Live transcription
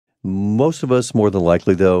Most of us, more than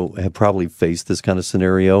likely, though, have probably faced this kind of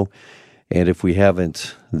scenario. And if we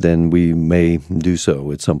haven't, then we may do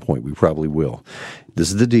so at some point. We probably will. This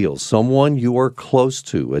is the deal. Someone you are close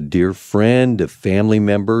to, a dear friend, a family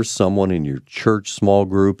member, someone in your church small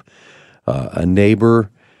group, a neighbor,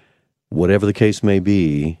 whatever the case may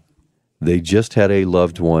be, they just had a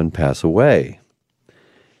loved one pass away.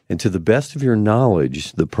 And to the best of your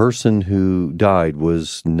knowledge, the person who died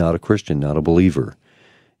was not a Christian, not a believer.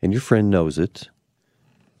 And your friend knows it.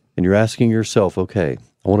 And you're asking yourself, okay,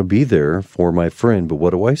 I want to be there for my friend, but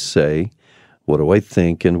what do I say? What do I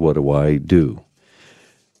think? And what do I do?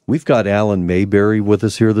 We've got Alan Mayberry with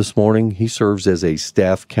us here this morning. He serves as a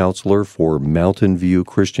staff counselor for Mountain View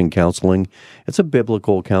Christian Counseling. It's a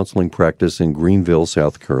biblical counseling practice in Greenville,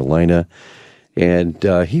 South Carolina. And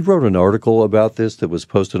he wrote an article about this that was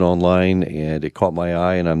posted online, and it caught my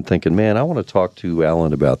eye, and I'm thinking, man, I want to talk to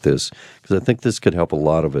Alan about this because I think this could help a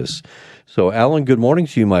lot of us. So, Alan, good morning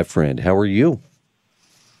to you, my friend. How are you?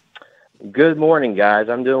 Good morning, guys.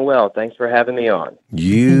 I'm doing well. Thanks for having me on.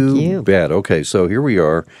 You bet. Okay, so here we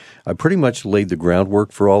are. I pretty much laid the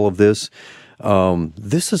groundwork for all of this.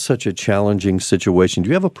 This is such a challenging situation. Do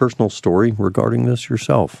you have a personal story regarding this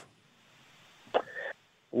yourself?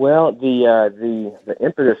 Well, the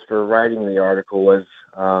impetus for writing the article was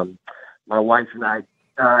my wife and I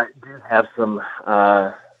do have some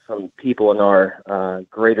people in our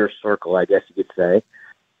greater circle, I guess you could say,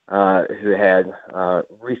 who had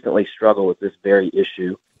recently struggled with this very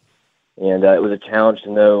issue. And it was a challenge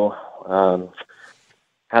to know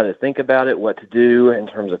how to think about it, what to do in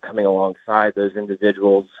terms of coming alongside those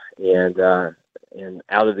individuals. And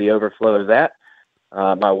out of the overflow of that,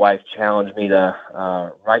 my wife challenged me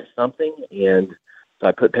to write something. And so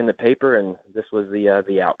I put pen to paper, and this was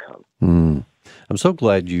the outcome. I'm so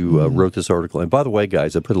glad you wrote this article. And by the way,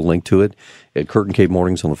 guys, I put a link to it at Kurt & Kate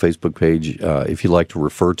Mornings on the Facebook page. If you'd like to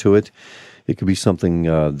refer to it, it could be something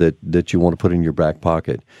that you want to put in your back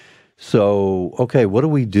pocket. So, okay, what do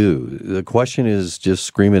we do? The question is just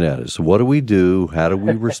screaming at us. What do we do? How do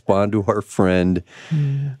we respond to our friend?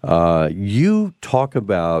 You talk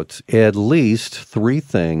about at least 3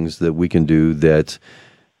 things that we can do that,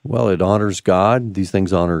 well, it honors God. These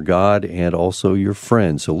things honor God and also your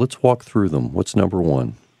friend. So let's walk through them. What's number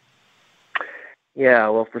 1? Yeah,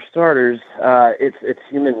 well, for starters, it's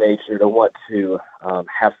human nature to want to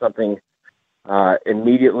have something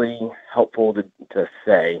immediately helpful to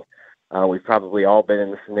say. We've probably all been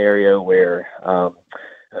in the scenario where,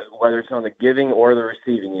 whether it's on the giving or the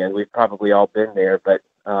receiving end, we've probably all been there, but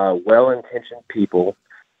well-intentioned people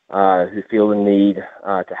who feel the need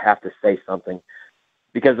to have to say something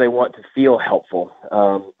because they want to feel helpful.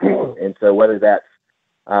 And so whether that's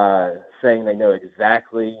saying they know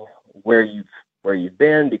exactly where you've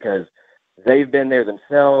been because they've been there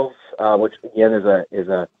themselves, which again is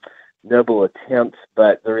a noble attempt,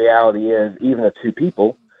 but the reality is even if 2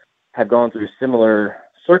 people have gone through similar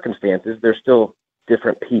circumstances, they're still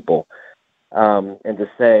different people. And to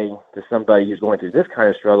say to somebody who's going through this kind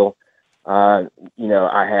of struggle, I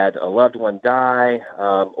had a loved one die,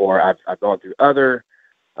 or I've gone through other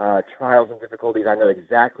trials and difficulties, I know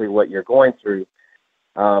exactly what you're going through,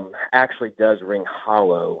 actually does ring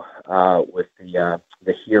hollow with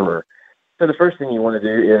the hearer. So the first thing you want to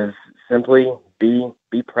do is simply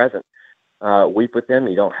be present. Weep with them.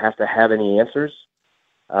 You don't have to have any answers.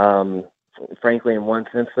 Frankly, in one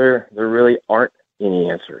sense, there really aren't any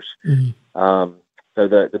answers. So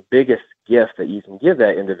the biggest gift that you can give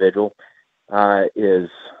that individual is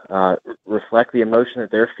reflect the emotion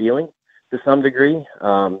that they're feeling to some degree.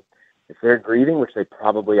 If they're grieving, which they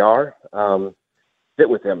probably are, sit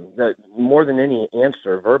with them. More than any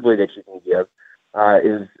answer verbally that you can give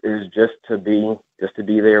is just to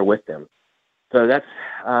be there with them. So that's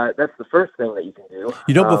the first thing that you can do.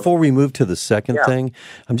 Before we move to the second thing,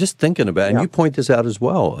 I'm just thinking about, and you point this out as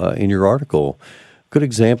well in your article, good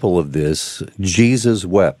example of this, Jesus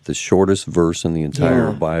wept, the shortest verse in the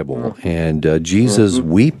entire Bible. And Jesus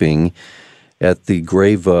weeping at the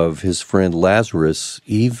grave of his friend Lazarus,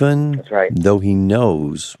 even though he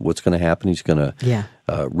knows what's going to happen, he's going to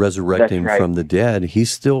resurrect him from the dead,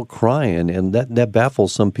 he's still crying, and that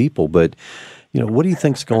baffles some people. But what do you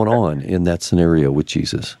think's going on in that scenario with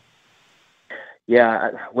Jesus?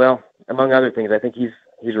 Yeah, well, among other things, I think he's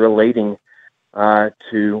relating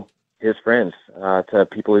to his friends, to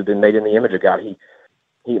people who've been made in the image of God.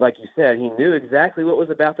 He, like you said, he knew exactly what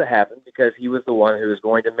was about to happen because he was the one who was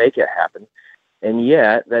going to make it happen. And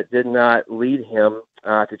yet, that did not lead him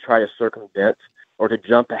to try to circumvent or to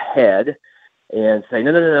jump ahead and say,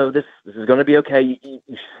 no, this is going to be okay.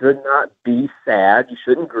 You should not be sad. You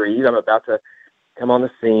shouldn't grieve. I'm about to come on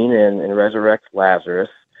the scene and resurrect Lazarus,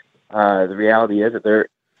 the reality is that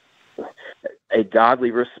a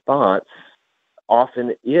godly response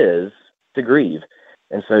often is to grieve.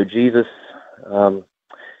 And so Jesus,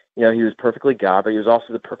 he was perfectly God, but he was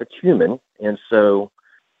also the perfect human. And so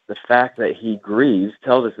the fact that he grieves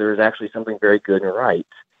tells us there is actually something very good and right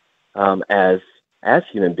as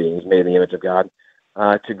human beings made in the image of God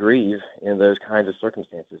to grieve in those kinds of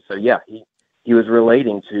circumstances. So yeah, he was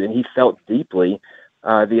relating to, and he felt deeply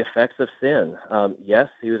the effects of sin. Yes,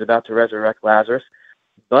 he was about to resurrect Lazarus,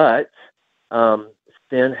 but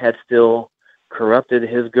sin had still corrupted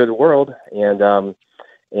his good world, and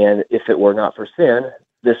if it were not for sin,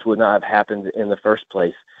 this would not have happened in the first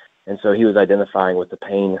place. And so he was identifying with the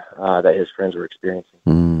pain that his friends were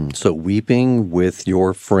experiencing. So weeping with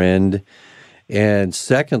your friend, and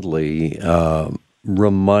secondly,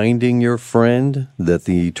 reminding your friend that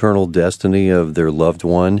the eternal destiny of their loved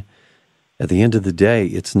one, at the end of the day,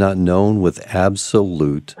 it's not known with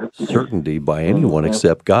absolute certainty by anyone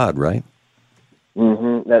except God, right?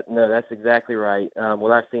 Mm-hmm. That's exactly right.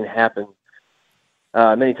 What I've seen happen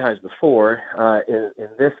many times before in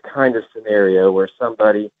this kind of scenario where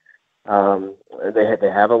somebody they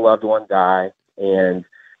have a loved one die, and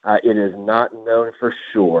it is not known for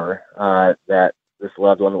sure that this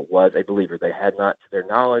loved one was a believer. They had not, to their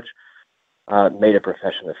knowledge, made a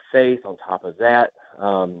profession of faith. On top of that,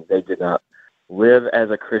 they did not live as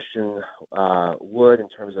a Christian would in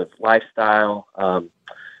terms of lifestyle,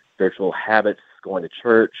 spiritual habits, going to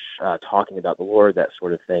church, talking about the Lord, that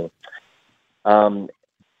sort of thing. And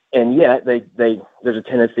yet, there's a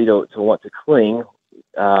tendency to want to cling.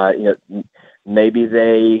 Maybe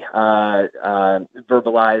they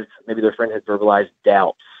verbalized, maybe their friend had verbalized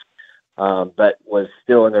doubts, but was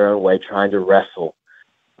still in their own way trying to wrestle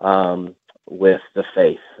with the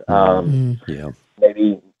faith.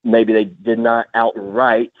 Maybe they did not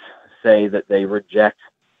outright say that they reject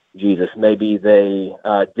Jesus. Maybe they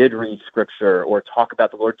did read Scripture or talk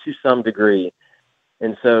about the Lord to some degree.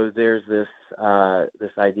 And so there's this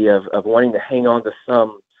idea of wanting to hang on to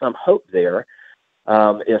some hope there,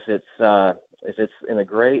 if it's in a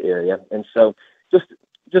gray area. And so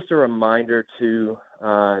just a reminder to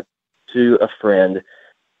a friend,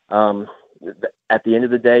 at the end of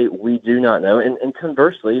the day, we do not know. And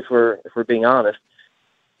conversely, if we're being honest,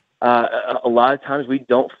 a lot of times we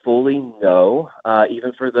don't fully know,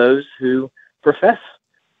 even for those who profess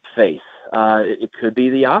faith. It could be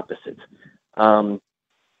the opposite.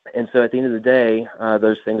 And so at the end of the day,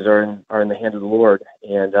 those things are in the hands of the Lord,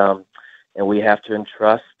 and we have to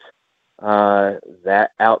entrust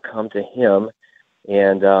that outcome to Him.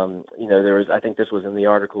 And there was, I think this was in the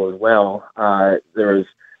article as well. There was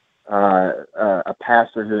a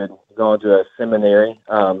pastor who had gone to a seminary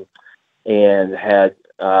and had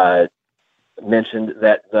mentioned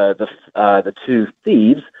that the two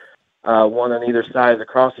thieves, one on either side of the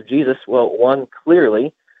cross of Jesus. Well, one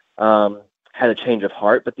clearly had a change of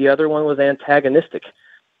heart, but the other one was antagonistic.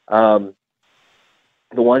 The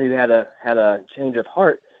one who had a change of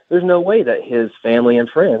heart, there's no way that his family and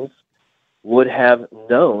friends would have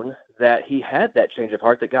known that he had that change of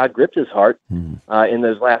heart, that God gripped his heart in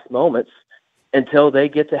those last moments until they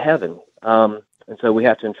get to heaven. And so we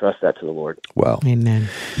have to entrust that to the Lord. Wow. Amen.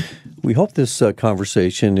 We hope this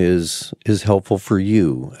conversation is helpful for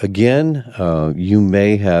you. Again, you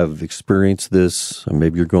may have experienced this,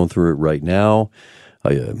 maybe you're going through it right now,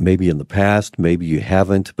 maybe in the past, maybe you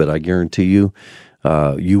haven't, but I guarantee you,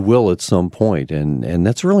 you will at some point. And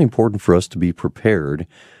that's really important for us to be prepared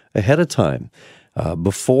ahead of time,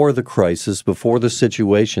 before the crisis, before the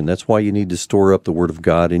situation. That's why you need to store up the Word of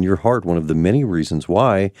God in your heart. One of the many reasons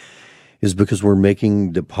why is because we're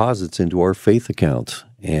making deposits into our faith account,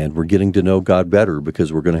 and we're getting to know God better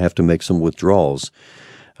because we're going to have to make some withdrawals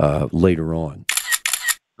later on.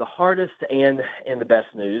 The hardest and the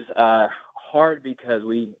best news. Hard because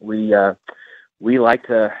we like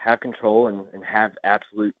to have control and have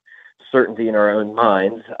absolute certainty in our own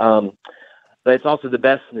minds. But it's also the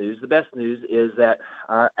best news. The best news is that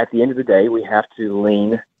at the end of the day, we have to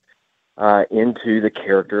lean into the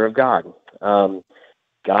character of God.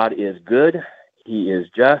 God is good. He is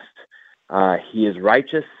just. He is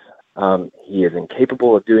righteous. He is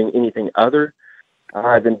incapable of doing anything other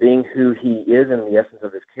than being who He is in the essence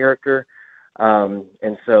of His character.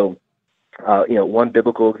 And so, one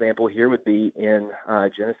biblical example here would be in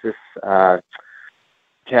Genesis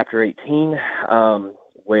chapter 18,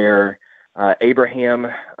 where Abraham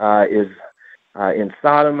is in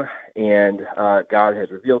Sodom, and God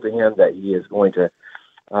has revealed to him that He is going to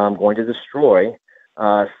destroy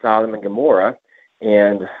Sodom and Gomorrah,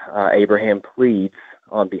 and Abraham pleads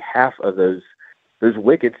on behalf of those those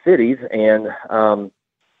wicked cities. And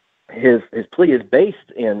his plea is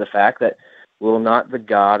based in the fact that, will not the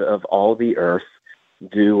God of all the earth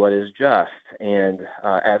do what is just? And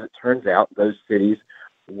as it turns out, those cities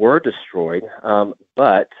were destroyed.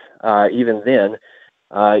 But even then,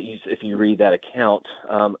 if you read that account,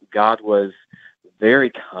 God was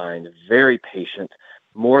very kind, very patient,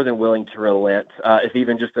 more than willing to relent if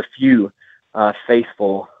even just a few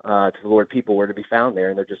faithful to the Lord people were to be found there,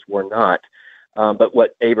 and there just were not. But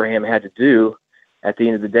what Abraham had to do at the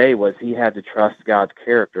end of the day was he had to trust God's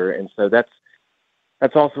character, and so that's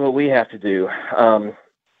also what we have to do.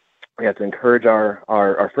 We have to encourage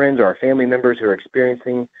our friends or our family members who are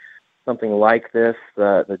experiencing something like this,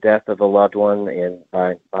 the death of a loved one, and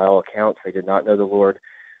by all accounts, they did not know the Lord.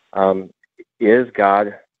 Is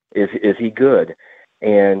he good?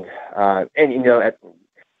 And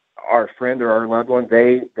our friend or our loved one,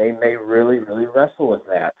 they may really, really wrestle with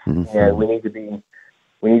that, and we need to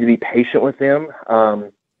be patient with them.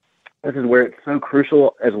 This is where it's so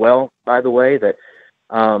crucial as well, by the way, that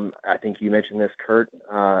I think you mentioned this, Kurt,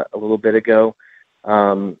 a little bit ago.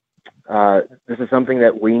 This is something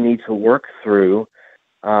that we need to work through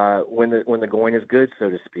when the going is good, so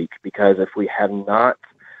to speak, because if we have not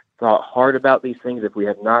thought hard about these things, if we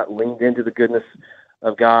have not leaned into the goodness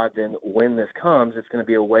of God, then when this comes, it's going to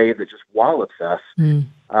be a wave that just wallops us.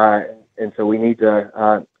 And so we need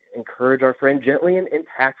to encourage our friend gently and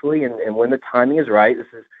tactfully, and when the timing is right.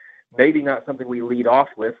 This is maybe not something we lead off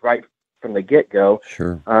with right from the get-go,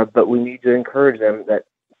 sure. But we need to encourage them that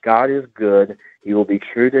God is good. He will be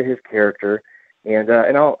true to his character. And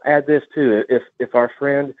I'll add this too. If our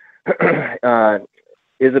friend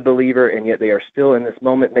is a believer and yet they are still in this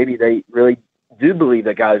moment, maybe they really do believe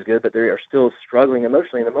that God is good, but they are still struggling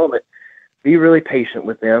emotionally in the moment, be really patient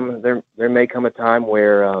with them. There may come a time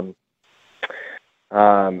where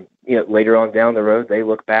later on down the road, they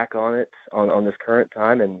look back on it, on this current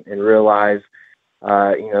time and realize,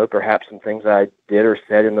 perhaps some things I did or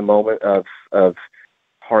said in the moment of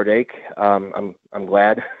heartache. I'm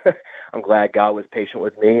glad, I'm glad God was patient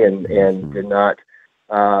with me and did not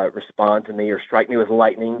respond to me or strike me with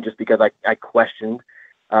lightning just because I questioned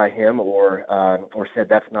him or said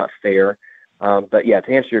that's not fair. But yeah,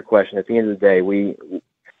 to answer your question, at the end of the day, we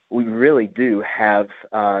really do have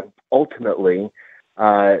ultimately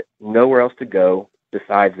nowhere else to go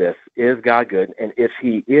besides this. Is God good? And if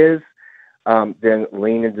he is, then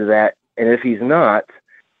lean into that. And if he's not,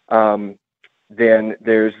 then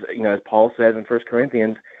there's, as Paul says in 1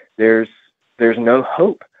 Corinthians, there's no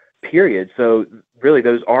hope, period. So really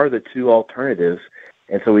those are the two alternatives.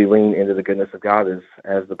 And so we lean into the goodness of God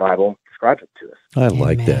as the Bible describes it to us. I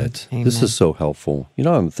like Amen. that. Amen. This is so helpful.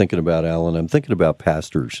 I'm thinking about, Alan, I'm thinking about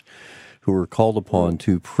pastors who are called upon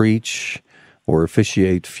to preach or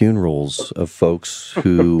officiate funerals of folks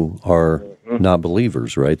who are not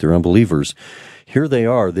believers, right? They're unbelievers. Here they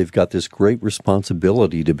are. They've got this great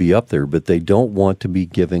responsibility to be up there, but they don't want to be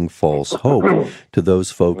giving false hope to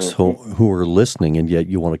those folks who are listening, and yet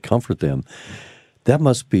you want to comfort them. That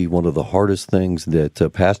must be one of the hardest things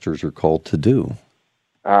that pastors are called to do.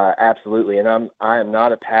 Absolutely. And I am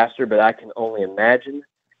not a pastor, but I can only imagine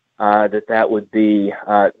that would be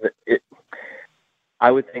I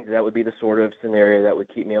would think that would be the sort of scenario that would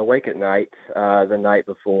keep me awake at night, the night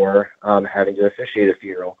before having to officiate a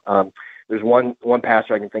funeral. There's one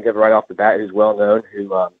pastor I can think of right off the bat who's well known, who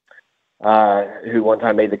one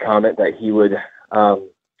time made the comment that he would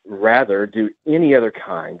rather do any other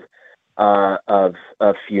kind of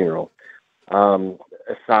funeral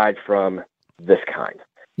aside from this kind.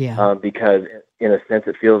 Yeah. Because in a sense,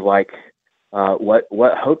 it feels like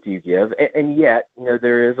what hope do you give? And yet,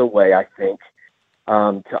 there is a way, I think,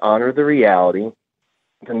 to honor the reality,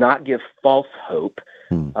 to not give false hope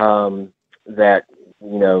that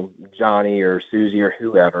Johnny or Susie or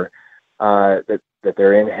whoever that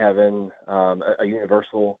they're in heaven, a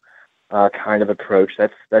universal kind of approach.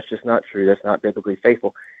 That's just not true. That's not biblically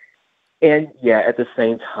faithful. And yet, at the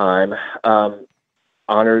same time,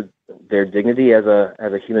 honor their dignity as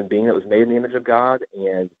a human being that was made in the image of God,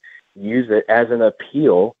 and use it as an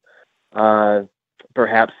appeal.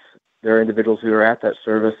 Perhaps there are individuals who are at that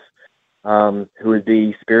service who would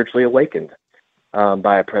be spiritually awakened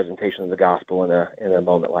by a presentation of the gospel in a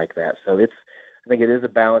moment like that. So I think it is a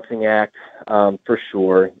balancing act for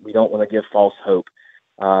sure. We don't want to give false hope,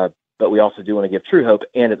 but we also do want to give true hope.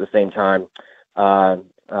 And at the same time,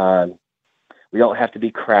 we don't have to be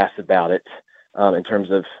crass about it in terms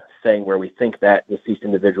of saying where we think that deceased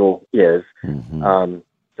individual is.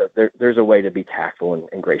 So there's a way to be tactful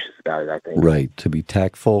and gracious about it, I think. Right, to be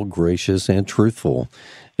tactful, gracious, and truthful,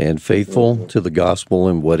 and faithful to the gospel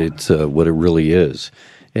and what it really is.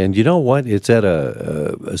 And you know what? It's at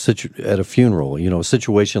at a funeral, a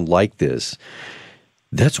situation like this.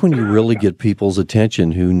 That's when you really get people's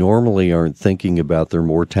attention who normally aren't thinking about their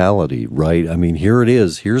mortality, right? I mean, here it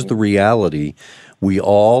is. Here's the reality. We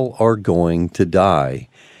all are going to die.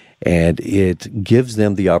 And it gives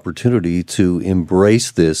them the opportunity to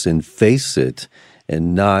embrace this and face it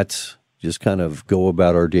and not just kind of go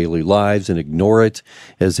about our daily lives and ignore it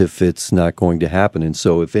as if it's not going to happen. And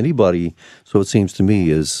so if anybody, so it seems to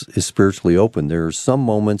me, is spiritually open, there are some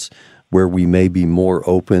moments where we may be more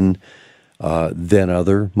open than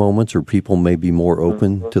other moments, or people may be more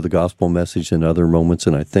open to the gospel message than other moments.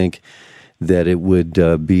 And I think that it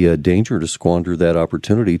would be a danger to squander that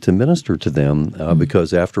opportunity to minister to them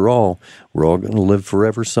because, after all, we're all going to live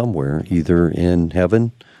forever somewhere, either in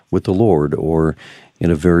heaven with the Lord or in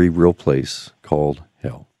a very real place called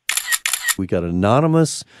hell. We got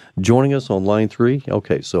Anonymous joining us on line 3.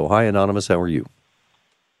 Okay, so hi, Anonymous. How are you?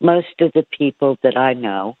 Most of the people that I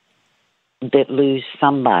know that lose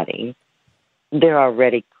somebody, they're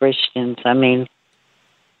already Christians. I mean,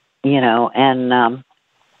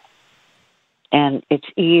 and it's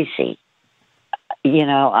easy.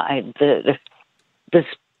 The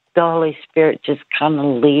Holy Spirit just kind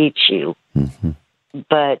of leads you. Mm-hmm.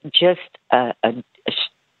 But just a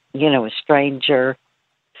stranger,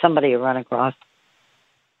 somebody you run across,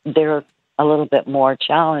 they're a little bit more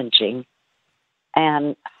challenging.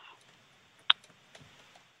 And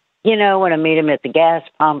when I meet them at the gas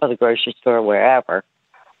pump or the grocery store, wherever,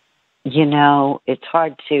 it's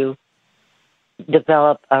hard to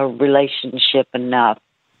develop a relationship enough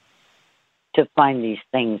to find these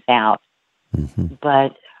things out. Mm-hmm.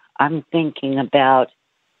 But I'm thinking of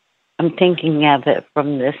it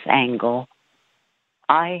from this angle.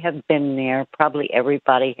 I have been there. Probably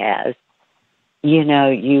everybody has.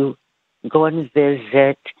 You go and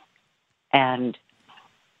visit, and,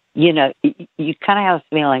 you kind of have a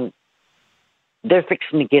feeling they're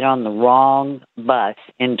fixing to get on the wrong bus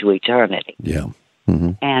into eternity. Yeah.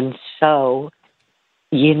 Mm-hmm. And so,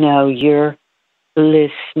 you're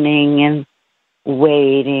listening and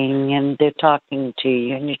waiting, and they're talking to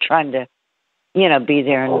you, and you're trying to, be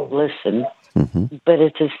there and listen. Mm-hmm. But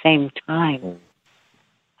at the same time,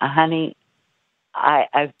 honey,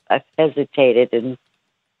 I've hesitated and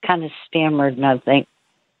kind of stammered, and I think,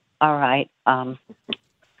 all right,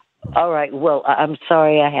 well, I'm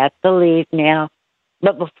sorry I have to leave now.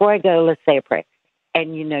 But before I go, let's say a prayer.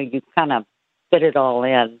 And, you kind of fit it all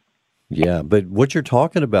in. Yeah, but what you're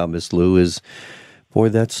talking about, Miss Lou, is, boy,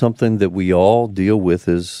 that's something that we all deal with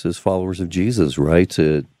as followers of Jesus, right?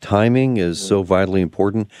 Timing is so vitally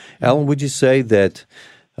important. Alan, would you say that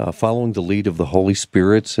following the lead of the Holy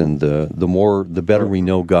Spirit, and the better we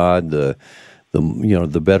know God, the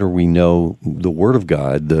better we know the Word of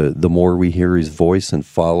God, the more we hear His voice and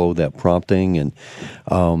follow that prompting, and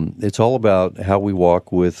it's all about how we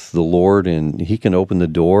walk with the Lord, and He can open the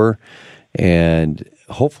door, and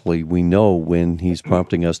hopefully we know when He's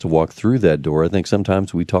prompting us to walk through that door. I think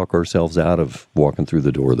sometimes we talk ourselves out of walking through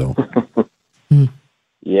the door, though.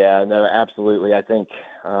 Yeah, no, absolutely. I think,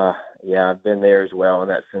 I've been there as well in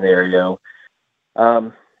that scenario.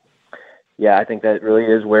 I think that really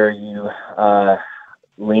is where you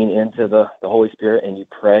lean into the Holy Spirit and you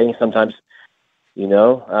pray. Sometimes,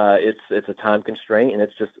 it's a time constraint, and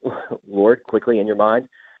it's just, Lord, quickly in your mind,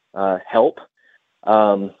 help.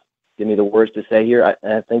 Give me the words to say here.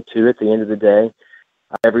 I think, too, at the end of the day,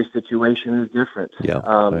 every situation is different. Yeah,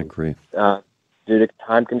 I agree. Due to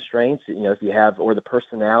time constraints, if you have, or the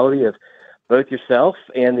personality of both yourself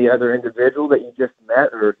and the other individual that you just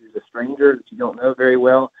met, or who's a stranger that you don't know very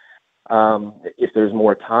well, if there's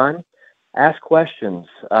more time, ask questions,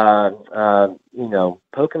 poke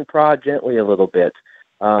and prod gently a little bit.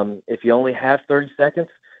 If you only have 30 seconds,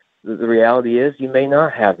 the reality is you may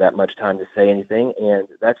not have that much time to say anything, and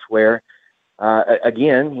that's where,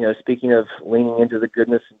 again, speaking of leaning into the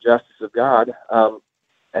goodness and justice of God,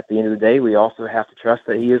 at the end of the day, we also have to trust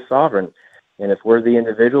that He is sovereign. And if we're the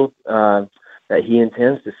individual that He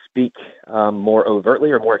intends to speak more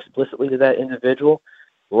overtly or more explicitly to that individual,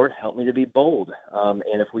 Lord, help me to be bold.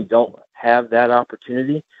 And if we don't have that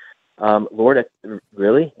opportunity, Lord,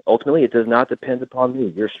 really, ultimately, it does not depend upon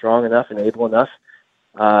me. You're strong enough and able enough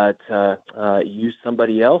to use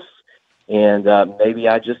somebody else. And maybe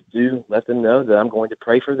I just do let them know that I'm going to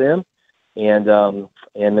pray for them and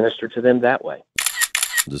minister to them that way.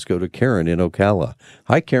 Let's go to Karen in Ocala.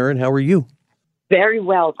 Hi, Karen. How are you? Very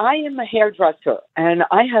well. I am a hairdresser, and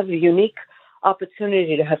I have a unique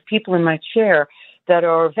opportunity to have people in my chair that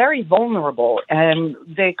are very vulnerable, and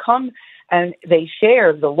they come and they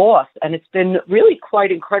share the loss, and it's been really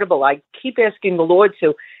quite incredible. I keep asking the Lord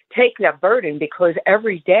to take that burden, because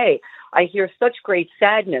every day I hear such great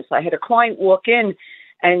sadness. I had a client walk in,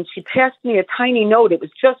 and she passed me a tiny note. It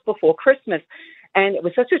was just before Christmas, and it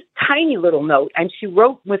was such a tiny little note, and she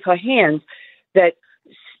wrote with her hands that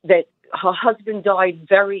her husband died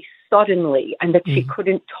very suddenly and that she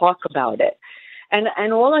couldn't talk about it.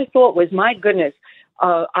 And all I thought was, my goodness,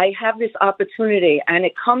 I have this opportunity, and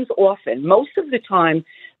it comes often. Most of the time,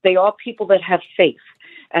 they are people that have faith,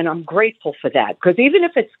 and I'm grateful for that, because even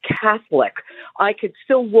if it's Catholic, I could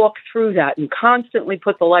still walk through that and constantly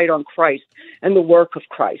put the light on Christ and the work of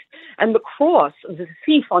Christ. And the cross, the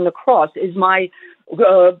thief on the cross, is my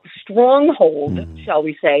stronghold, shall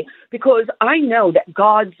we say, because I know that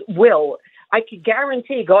God's will, I could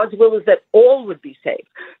guarantee God's will is that all would be saved.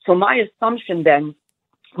 So my assumption then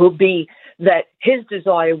will be that his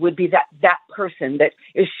desire would be that that person that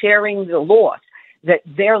is sharing the loss, that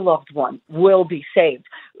their loved one will be saved.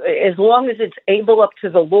 As long as it's able up to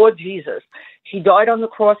the Lord Jesus. He died on the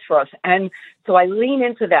cross for us. And so I lean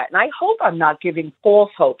into that. And I hope I'm not giving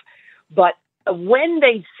false hope. But when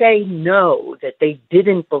they say no, that they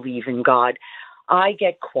didn't believe in God, I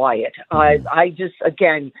get quiet. I just,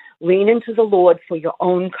 again, lean into the Lord for your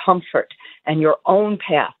own comfort and your own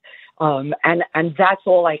path. And that's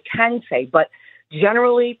all I can say. But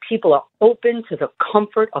generally, people are open to the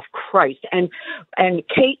comfort of Christ. And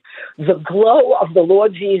Kate, the glow of the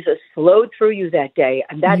Lord Jesus flowed through you that day,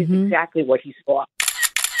 and that is exactly what he saw.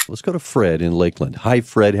 Let's go to Fred in Lakeland. Hi,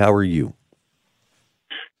 Fred. How are you?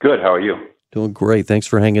 Good. How are you? Doing great. Thanks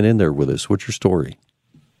for hanging in there with us. What's your story?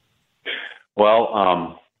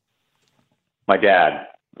 Well, my dad,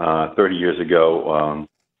 30 years ago,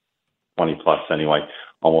 20 plus anyway,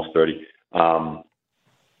 almost 30,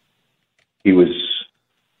 he was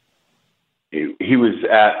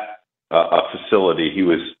at a facility. He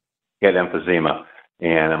had emphysema,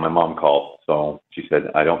 and my mom called. So she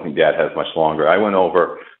said, "I don't think Dad has much longer." I went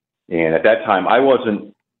over, and at that time, I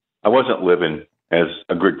wasn't living as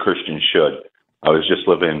a good Christian should. I was just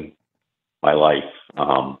living my life.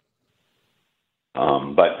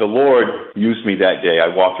 But the Lord used me that day. I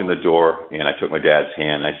walked in the door, and I took my dad's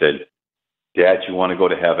hand. And I said, "Dad, you want to go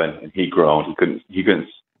to heaven?" And he groaned. He couldn't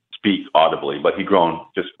speak audibly, but he groaned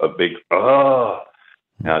just a big, oh.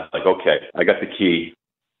 And I was like, okay, I got the key.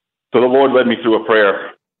 So the Lord led me through a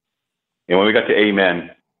prayer. And when we got to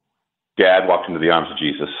amen, Dad walked into the arms of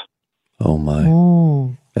Jesus. Oh, my.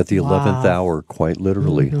 Ooh, at the 11th hour, quite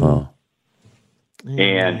literally, huh?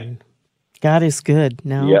 And God is good.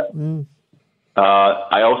 No. Yeah.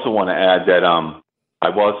 I also want to add that I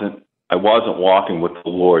wasn't walking with the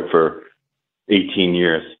Lord for 18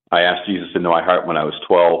 years. I asked Jesus into my heart when I was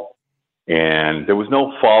 12, and there was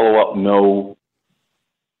no follow-up, no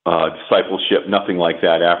discipleship, nothing like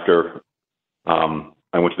that. After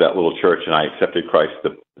I went to that little church and I accepted Christ,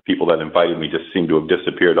 the people that invited me just seemed to have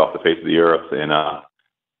disappeared off the face of the earth, and I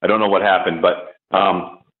don't know what happened, but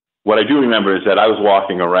what I do remember is that I was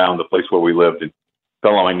walking around the place where we lived and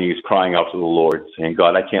fell on my knees crying out to the Lord, saying,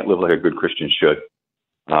 "God, I can't live like a good Christian should.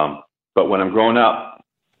 But when I'm grown up,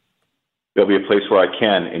 there'll be a place where I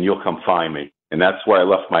can, and you'll come find me." And that's where I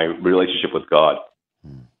left my relationship with God.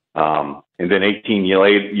 And then 18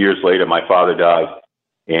 years later, my father died,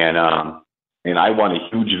 and I won a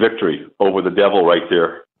huge victory over the devil right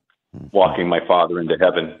there, walking my father into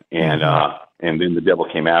heaven. And then the devil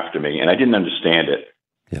came after me, and I didn't understand it.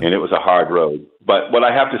 Yeah. And it was a hard road. But what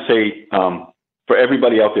I have to say, for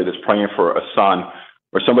everybody out there that's praying for a son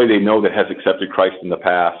or somebody they know that has accepted Christ in the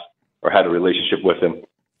past or had a relationship with him,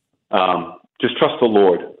 just trust the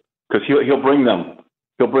Lord, because he'll bring them.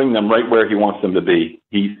 He'll bring them right where he wants them to be.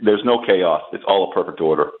 There's no chaos. It's all a perfect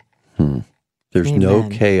order. There's Amen. no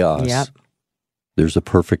chaos. Yep. There's a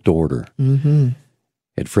perfect order.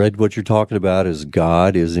 And Fred, what you're talking about is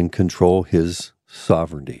God is in control, his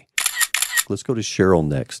sovereignty. Let's go to Cheryl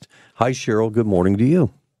next. Hi, Cheryl. Good morning to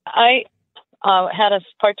you. I had a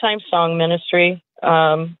part-time song ministry,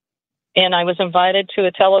 and I was invited to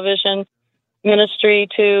a television ministry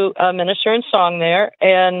to minister in song there.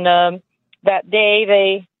 And that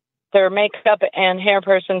day, their makeup and hair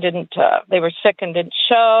person they were sick and didn't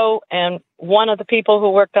show. And one of the people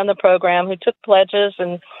who worked on the program, who took pledges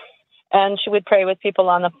and she would pray with people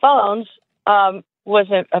on the phones,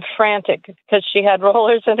 was a frantic because she had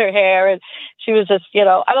rollers in her hair and she was just,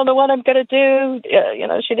 I don't know what I'm going to do.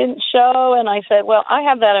 She didn't show. And I said, well, I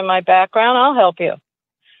have that in my background. I'll help you.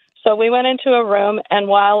 So we went into a room, and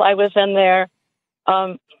while I was in there,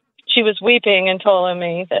 she was weeping and telling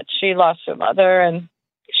me that she lost her mother and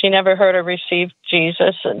she never heard her receive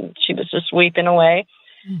Jesus, and she was just weeping away.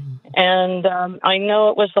 And I know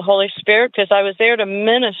it was the Holy Spirit because I was there to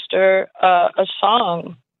minister a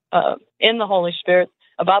song in the Holy Spirit,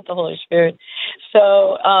 about the Holy Spirit.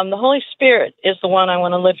 So the Holy Spirit is the one I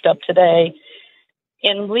want to lift up today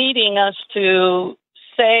in leading us to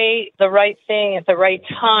say the right thing at the right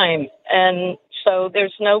time. And so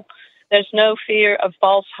there's no fear of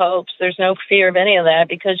false hopes. There's no fear of any of that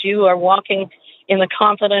because you are walking in the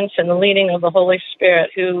confidence and the leading of the Holy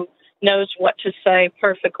Spirit who knows what to say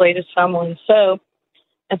perfectly to someone. So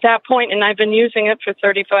at that point, and I've been using it for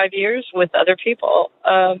 35 years with other people,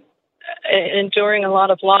 enduring a lot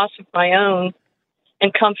of loss of my own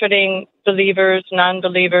and comforting believers,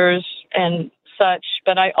 non-believers, and such,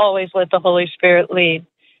 but I always let the Holy Spirit lead.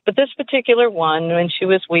 But this particular one, when she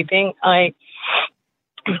was weeping, I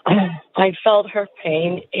felt her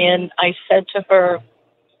pain, and I said to her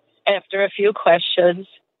after a few questions,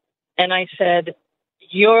 and I said,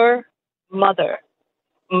 your mother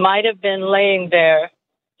might have been laying there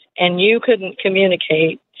and you couldn't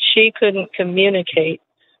communicate, she couldn't communicate,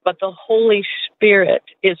 but the Holy Spirit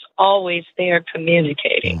is always there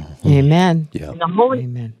communicating. Amen. Yeah. The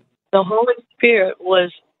Holy Spirit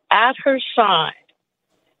was at her side,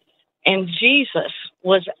 and Jesus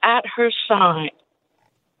was at her side,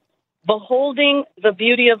 beholding the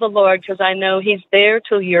beauty of the Lord, because I know he's there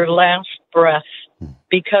till your last breath,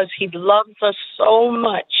 because he loves us so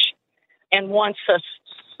much and wants us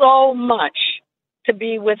so much to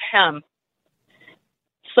be with him.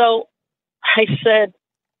 So I said,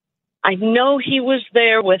 I know he was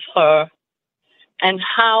there with her, and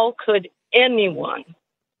how could anyone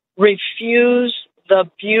refuse the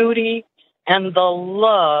beauty and the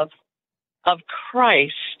love of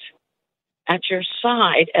Christ at your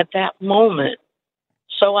side at that moment?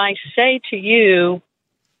 So I say to you,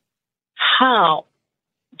 how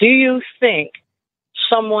do you think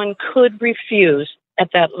someone could refuse at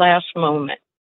that last moment?